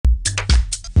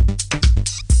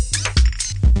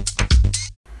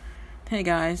Hey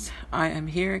guys, I am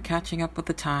here catching up with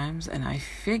the times, and I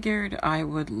figured I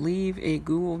would leave a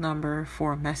Google number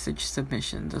for message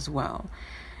submissions as well.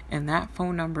 And that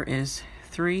phone number is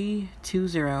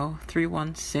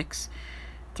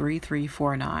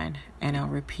 320-316-3349, and I'll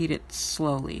repeat it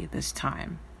slowly this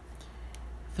time.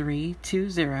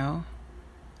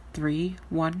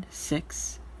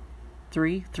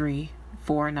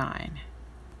 320-316-3349.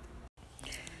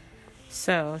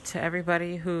 So, to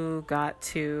everybody who got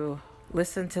to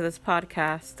listen to this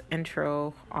podcast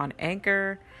intro on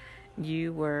Anchor,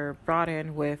 you were brought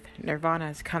in with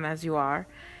Nirvana's Come As You Are.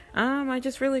 I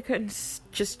just really couldn't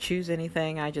just choose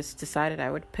anything. I just decided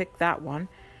I would pick that one.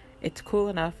 It's cool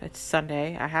enough. It's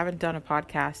Sunday. I haven't done a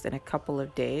podcast in a couple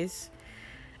of days.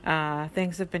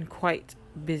 Things have been quite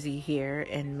busy here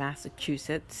in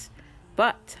Massachusetts.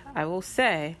 But I will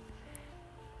say,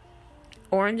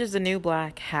 Orange is the New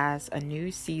Black has a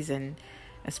new season,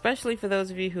 especially for those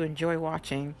of you who enjoy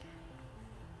watching.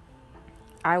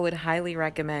 I would highly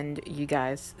recommend you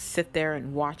guys sit there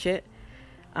and watch it.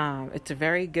 It's a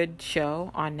very good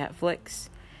show on Netflix.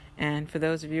 And for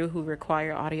those of you who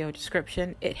require audio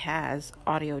description, it has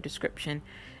audio description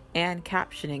and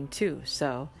captioning too.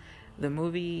 So the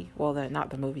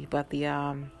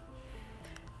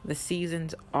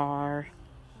seasons are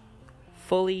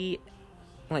fully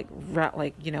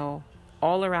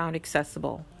all around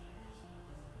accessible.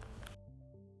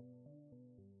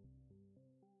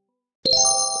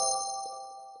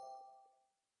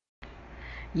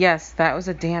 Yes, that was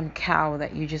a damn cow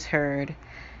that you just heard.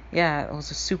 Yeah, it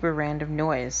was a super random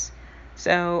noise.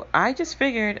 So I just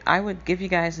figured I would give you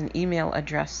guys an email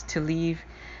address to leave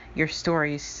your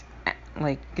stories.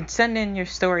 You can send in your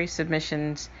story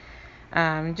submissions.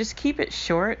 Just keep it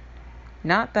short.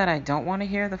 Not that I don't want to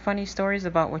hear the funny stories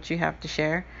about what you have to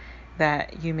share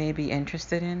that you may be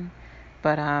interested in,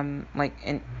 but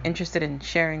interested in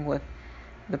sharing with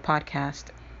the podcast.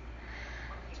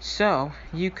 So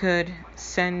you could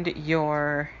send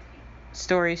your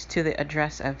stories to the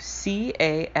address of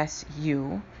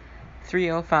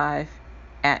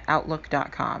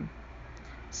casu305@outlook.com.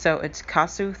 So it's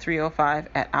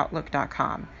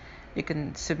casu305@outlook.com. You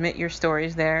can submit your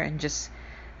stories there and just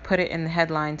put it in the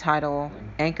headline title,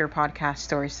 Anchor Podcast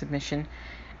Story Submission,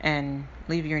 and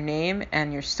leave your name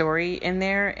and your story in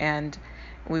there, and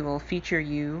we will feature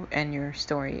you and your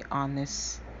story on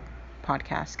this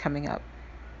podcast coming up,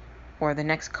 or the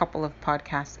next couple of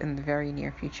podcasts in the very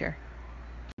near future.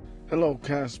 Hello,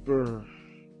 Casper.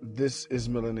 This is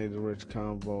Melanated Rich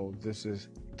Convo. This is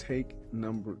take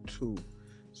number 2.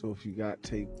 So if you got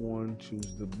take 1,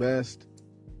 choose the best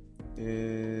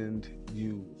and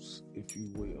use, if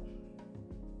you will.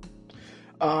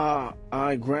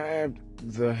 I grabbed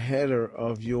the header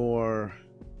of your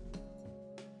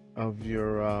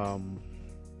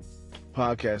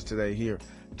podcast today here,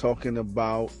 talking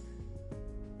about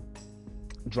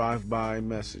drive-by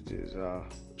messages,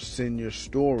 send your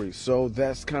stories. So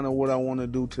that's kind of what I want to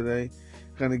do today,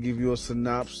 kind of give you a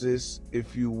synopsis,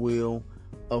 if you will,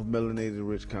 of Melanated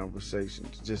Rich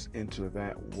Conversations. Just enter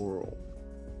that world,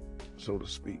 so to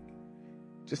speak.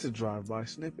 Just a drive-by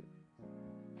snippet.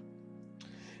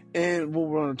 And what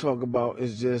we're going to talk about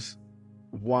is just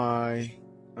why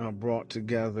I brought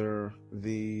together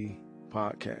the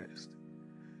podcast.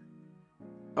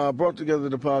 I brought together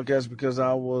the podcast because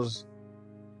I was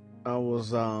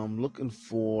looking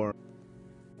for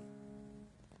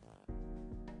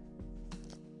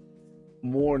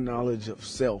more knowledge of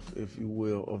self, if you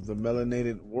will, of the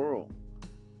melanated world.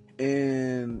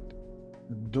 And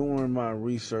during my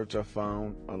research, I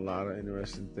found a lot of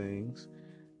interesting things,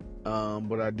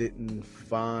 but I didn't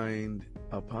find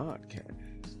a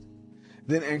podcast.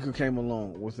 Then Anchor came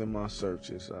along within my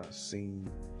searches. I seen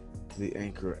the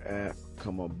Anchor app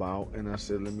come about, and I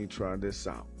said, let me try this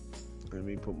out. Let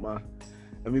me put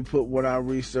what I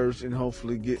researched and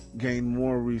hopefully gain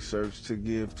more research to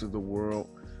give to the world,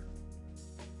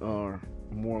 or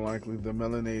more likely the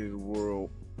melanated world,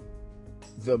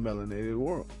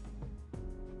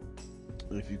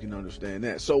 if you can understand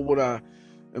that. So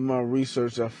in my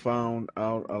research, I found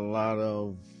out a lot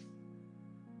of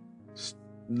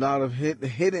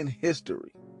hidden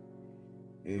history,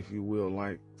 if you will,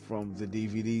 like from the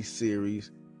DVD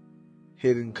series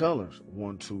Hidden Colors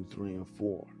 1, 2, 3, and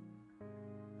 4.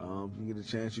 If you get a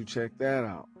chance, you check that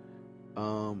out.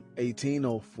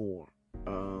 1804.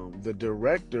 The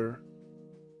director,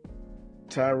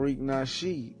 Tariq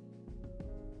Nasheed,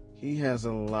 he has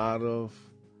a lot of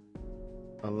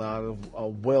a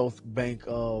wealth bank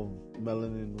of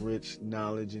melanin-rich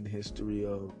knowledge and history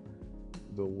of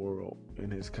the world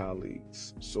and his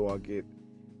colleagues. So I get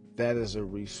that as a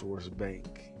resource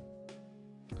bank.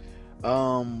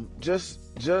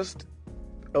 Just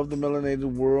of the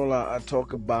melanated world, I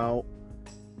talk about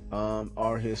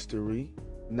our history,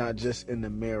 not just in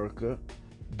America,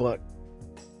 but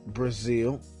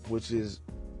Brazil, which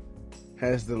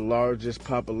has the largest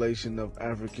population of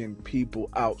African people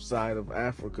outside of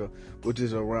Africa, which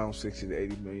is around 60 to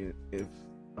 80 million, if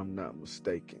I'm not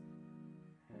mistaken.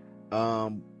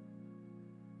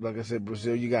 Like I said,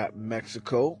 Brazil, you got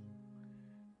Mexico,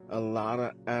 a lot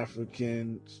of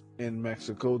Africans in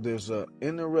Mexico. There's an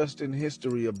interesting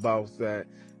history about that,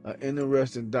 an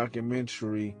interesting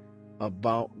documentary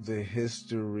about the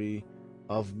history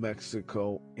of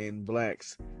Mexico and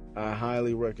blacks. I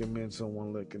highly recommend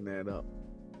someone looking that up.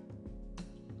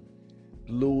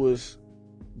 Louis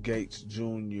Gates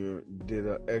Jr. did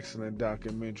an excellent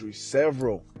documentary,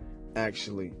 several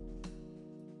actually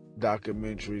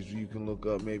documentaries you can look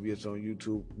up. Maybe it's on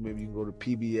YouTube, maybe you can go to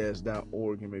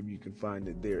pbs.org and maybe you can find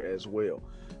it there as well.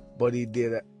 But he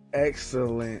did an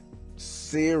excellent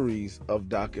series of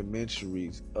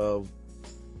documentaries of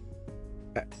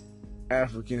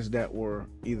Africans that were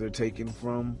either taken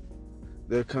from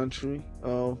their country,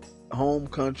 home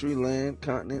country, land,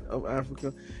 continent of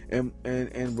Africa,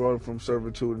 and brought from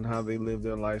servitude, and how they lived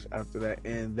their lives after that,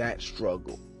 and that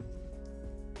struggle.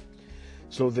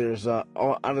 So there's out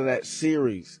of that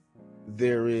series,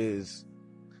 there is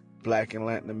Black in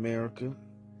Latin America,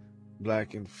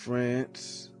 Black in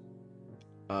France,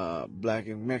 Black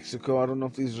in Mexico. I don't know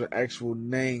if these are actual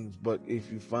names, but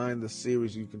if you find the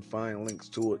series, you can find links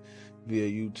to it via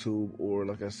YouTube, or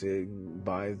like I said,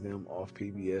 buy them off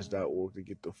pbs.org to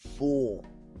get the full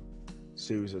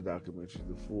series of documentaries,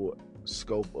 the full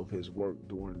scope of his work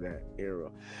during that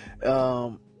era.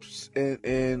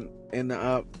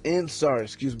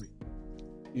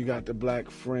 You got the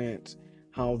Black France,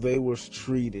 how they was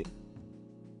treated.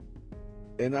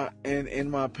 And in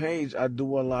my page, I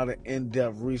do a lot of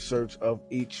in-depth research of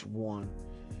each one.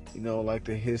 You know, like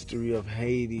the history of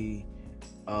Haiti,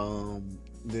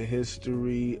 the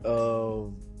history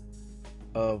of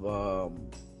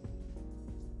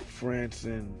France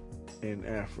in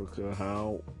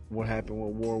Africa, what happened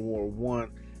with World War I,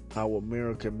 how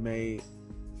America made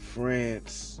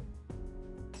France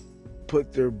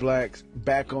put their blacks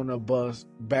back on a bus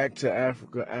back to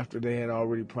Africa after they had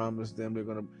already promised them they're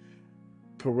going to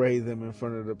parade them in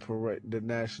front of the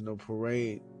national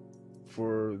parade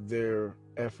for their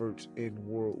efforts in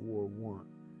World War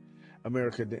I.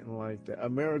 America didn't like that.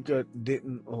 America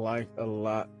didn't like a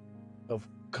lot of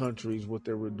countries what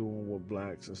they were doing with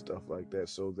blacks and stuff like that,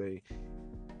 so they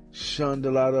shunned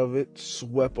a lot of it,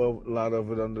 swept a lot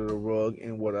of it under the rug,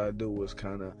 and what I do was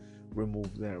kind of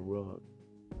remove that rug.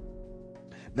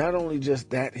 Not only just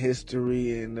that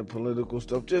history and the political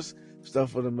stuff, just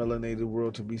stuff for the melanated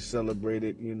world to be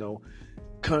celebrated, you know,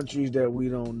 countries that we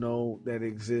don't know that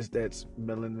exist that's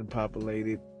melanin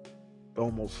populated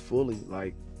almost fully,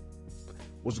 like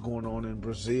what's going on in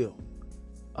Brazil,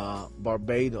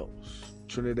 Barbados,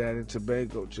 Trinidad and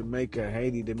Tobago, Jamaica,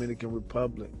 Haiti, Dominican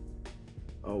Republic,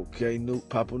 okay,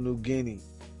 Papua New Guinea,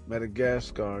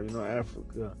 Madagascar, you know,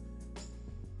 Africa,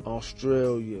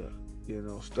 Australia, you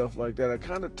know, stuff like that. I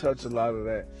kind of touch a lot of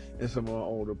that in some of my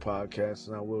older podcasts,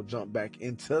 and I will jump back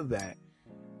into that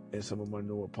in some of my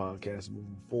newer podcasts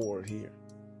moving forward here.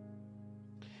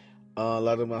 A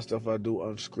lot of my stuff I do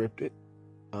unscripted.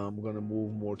 I'm going to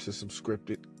move more to some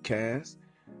scripted casts.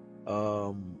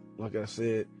 Like I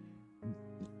said,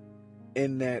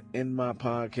 in my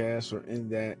podcast, or in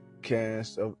that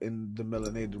cast of In the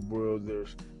Melanated World,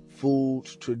 there's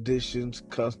foods, traditions,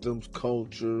 customs,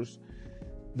 cultures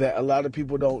that a lot of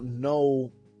people don't know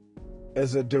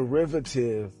as a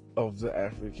derivative of the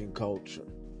African culture.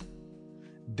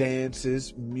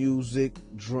 Dances, music,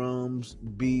 drums,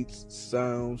 beats,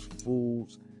 sounds,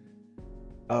 foods,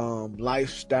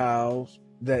 lifestyles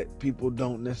that people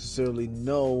don't necessarily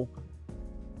know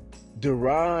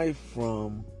derive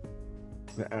from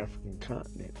the African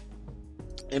continent.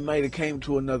 It might have came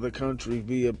to another country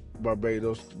via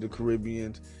Barbados, the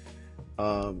Caribbean,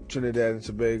 Trinidad and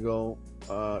Tobago,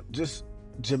 just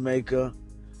Jamaica,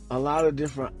 a lot of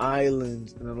different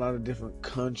islands and a lot of different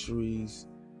countries,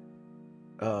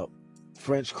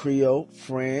 French Creole,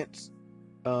 France,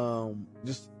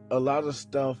 just a lot of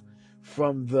stuff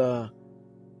from the,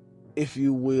 if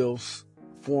you will,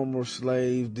 former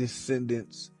slave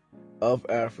descendants of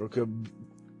Africa,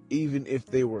 even if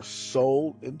they were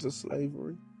sold into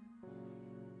slavery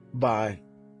by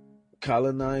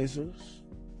colonizers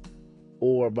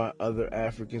or by other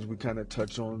Africans. We kind of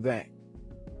touch on that,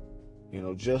 you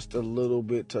know, just a little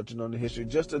bit, touching on the history,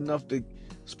 just enough to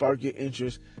spark your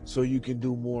interest so you can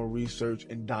do more research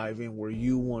and dive in where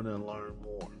you want to learn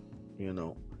more, you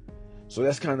know. So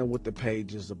that's kind of what the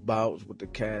page is about, what the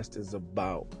cast is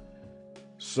about.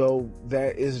 So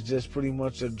that is just pretty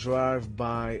much a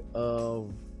drive-by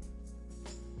of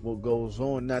what goes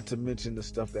on, not to mention the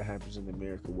stuff that happens in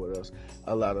America with us.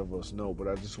 A lot of us know, but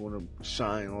I just want to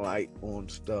shine light on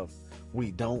stuff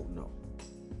we don't know.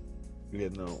 You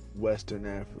know, Western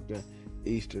Africa,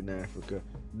 Eastern Africa,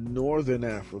 Northern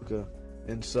Africa,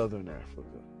 and Southern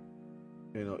Africa.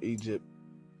 You know, Egypt,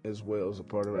 as well as a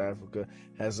part of Africa,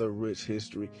 has a rich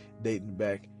history dating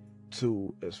back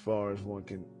to as far as one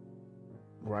can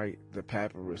write the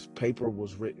papyrus. Paper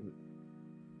was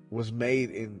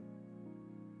made in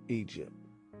Egypt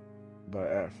by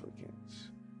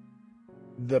Africans.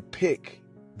 The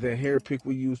hair pick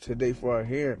we use today for our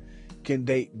hair can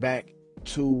date back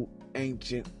to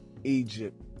ancient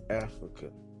Egypt, Africa.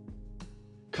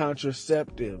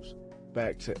 Contraceptives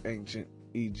back to ancient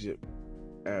Egypt,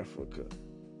 Africa.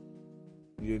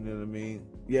 You know what I mean?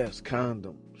 Yes,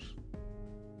 condoms.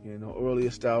 You know,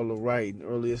 earliest style of writing,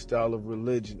 earliest style of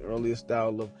religion, earliest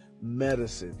style of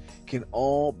medicine can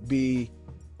all be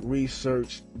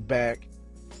researched back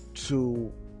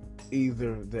to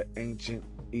either the ancient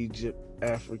Egypt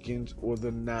Africans or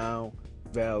the Nile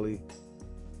Valley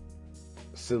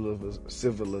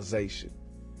civilization.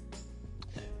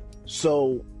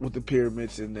 So with the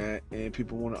pyramids and that, and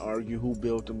people want to argue who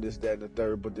built them, this, that, and the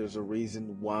third, but there's a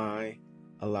reason why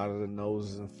a lot of the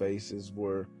noses and faces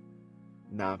were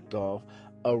knocked off.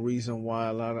 A reason why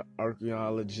a lot of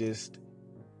archaeologists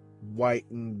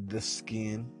whitened the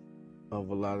skin of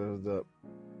a lot of the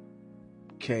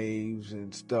caves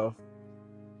and stuff,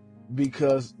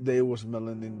 because they was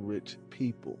melanin rich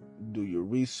people. Do your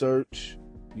research,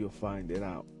 you'll find it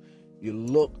out. You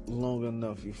look long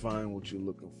enough, you find what you're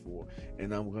looking for,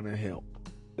 and I'm gonna help.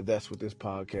 That's what this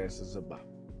podcast is about.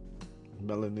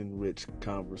 Melanin rich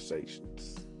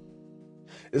conversations.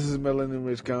 This is Melanin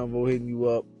Rich Convo hitting you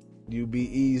up. You be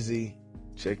easy.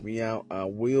 Check me out. I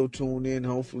will tune in.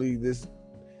 Hopefully this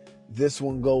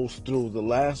one goes through. The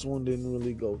last one didn't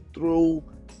really go through,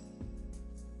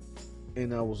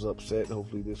 and I was upset.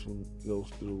 Hopefully this one goes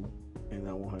through, and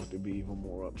I won't have to be even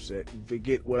more upset and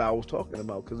forget what I was talking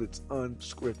about, because it's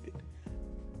unscripted.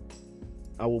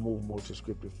 I will move more to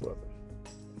scripted further.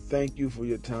 Thank you for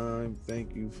your time.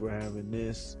 Thank you for having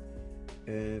this.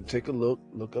 And take a look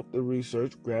up the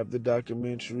research, grab the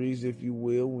documentaries, if you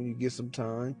will, when you get some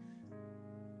time.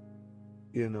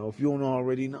 You know, if you don't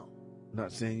already know.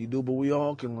 Not saying you do, but we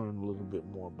all can learn a little bit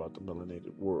more about the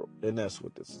melanated world. And that's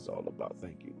what this is all about.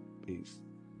 Thank you. Peace.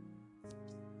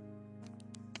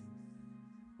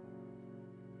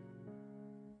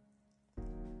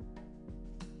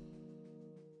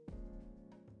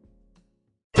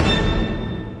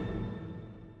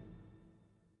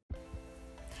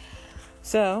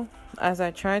 So, as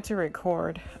I tried to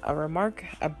record a remark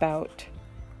about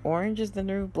Orange is the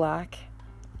New Black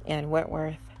and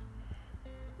Wentworth,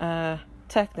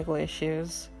 technical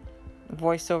issues,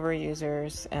 voiceover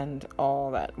users, and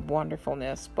all that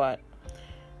wonderfulness, but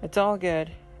it's all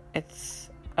good. It's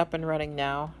up and running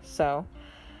now. So,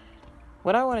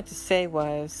 what I wanted to say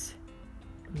was,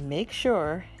 make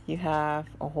sure you have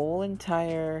a whole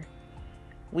entire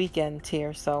weekend to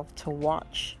yourself to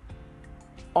watch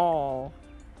all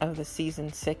of the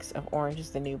season 6 of Orange is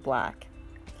the New Black.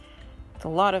 A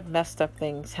lot of messed up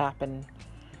things happen.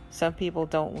 Some people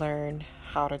don't learn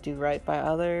how to do right by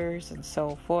others and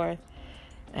so forth,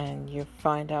 and you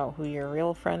find out who your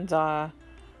real friends are.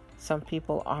 Some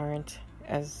people aren't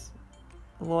as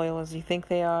loyal as you think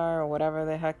they are, or whatever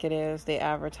the heck it is. They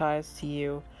advertise to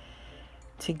you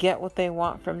to get what they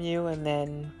want from you and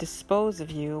then dispose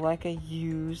of you like a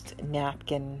used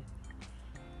napkin.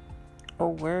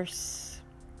 Or worse,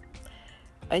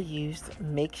 a used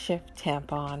makeshift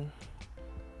tampon.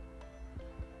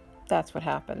 That's what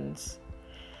happens.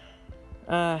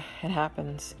 It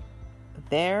happens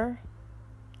there,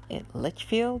 in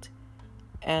Litchfield,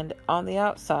 and on the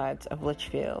outsides of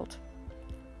Litchfield.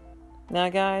 Now,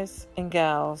 guys and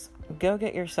gals, go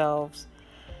get yourselves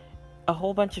a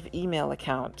whole bunch of email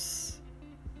accounts.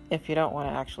 If you don't want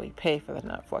to actually pay for the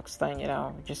Netflix thing, you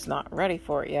know, you're just not ready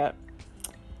for it yet.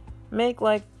 Make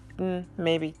like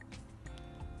maybe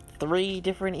 3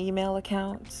 different email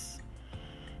accounts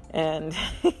and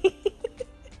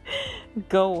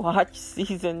go watch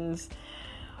seasons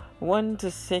 1 to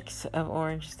 6 of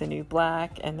Orange is the New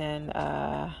Black, and then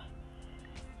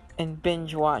and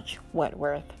binge watch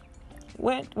Wentworth.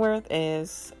 Wentworth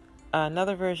is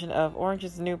another version of Orange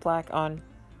is the New Black on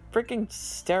freaking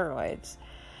steroids.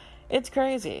 It's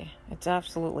crazy. It's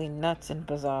absolutely nuts and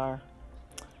bizarre.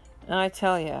 And I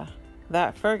tell ya,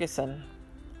 that Ferguson,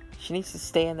 She needs to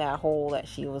stay in that hole that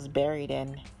she was buried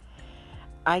in.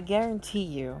 I guarantee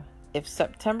you, when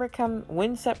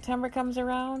September comes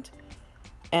around,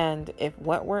 and if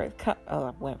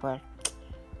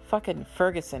fucking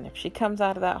Ferguson, if she comes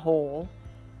out of that hole,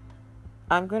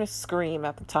 I'm gonna scream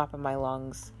at the top of my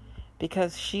lungs,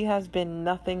 because she has been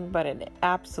nothing but an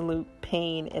absolute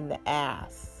pain in the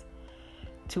ass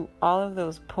to all of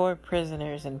those poor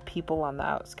prisoners and people on the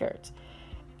outskirts.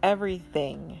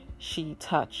 Everything she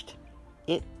touched,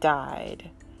 it died.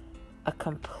 A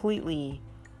completely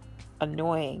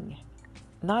annoying,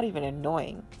 not even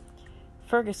annoying.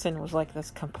 Ferguson was like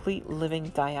this complete living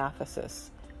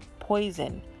diathesis,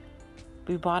 poison,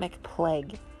 bubonic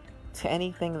plague to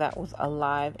anything that was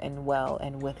alive and well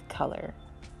and with color.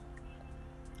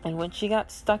 And when she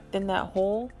got stuck in that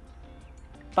hole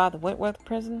by the Whitworth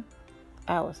prison,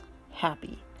 I was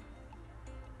happy.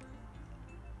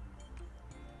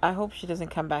 I hope she doesn't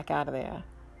come back out of there.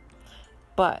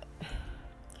 But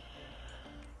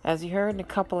as you heard in a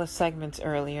couple of segments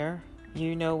earlier,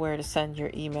 you know where to send your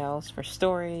emails for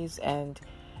stories, and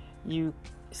you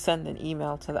send an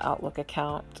email to the Outlook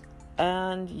account,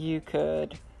 and you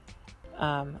could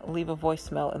leave a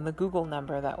voicemail in the Google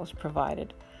number that was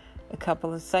provided a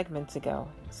couple of segments ago,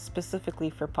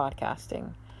 specifically for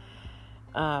podcasting.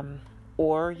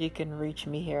 Or you can reach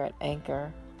me here at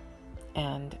Anchor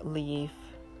and leave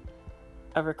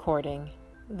a recording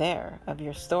there of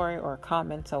your story or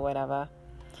comments or whatever.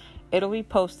 It'll be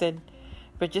posted,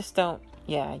 but just don't,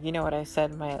 you know what I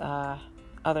said in my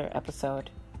other episode.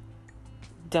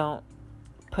 Don't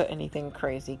put anything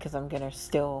crazy, because I'm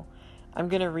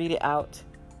gonna read it out,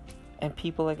 and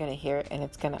people are gonna hear it, and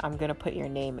I'm gonna put your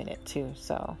name in it too.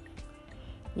 So,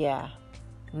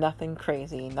 nothing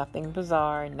crazy, nothing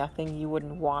bizarre, nothing you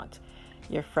wouldn't want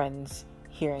your friends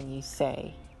hearing you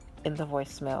say in the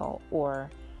voicemail or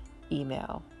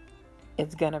email.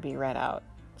 It's gonna be read out,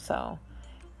 so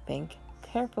think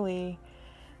carefully.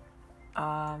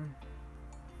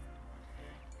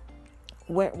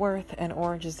 Whitworth and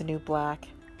Orange is the New Black.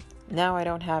 Now I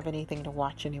don't have anything to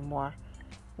watch anymore.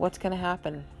 What's gonna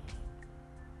happen?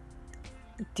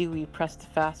 Do we press the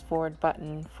fast forward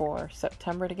button for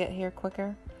September to get here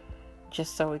quicker,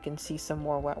 just so we can see some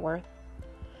more Whitworth?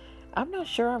 I'm not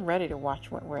sure I'm ready to watch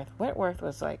Whitworth. Whitworth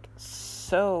was like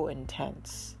so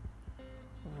intense.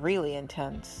 Really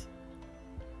intense.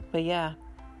 But yeah,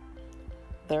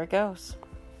 there it goes.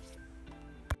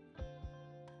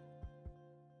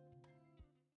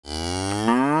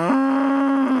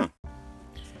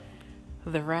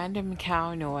 The random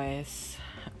cow noise.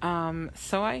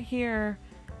 So I hear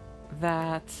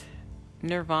that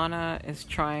Nirvana is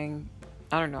trying,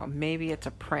 I don't know, maybe it's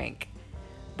a prank,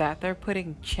 that they're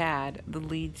putting Chad, the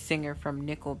lead singer from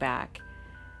Nickelback,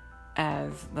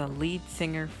 as the lead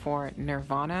singer for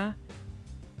Nirvana.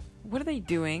 What are they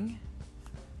doing?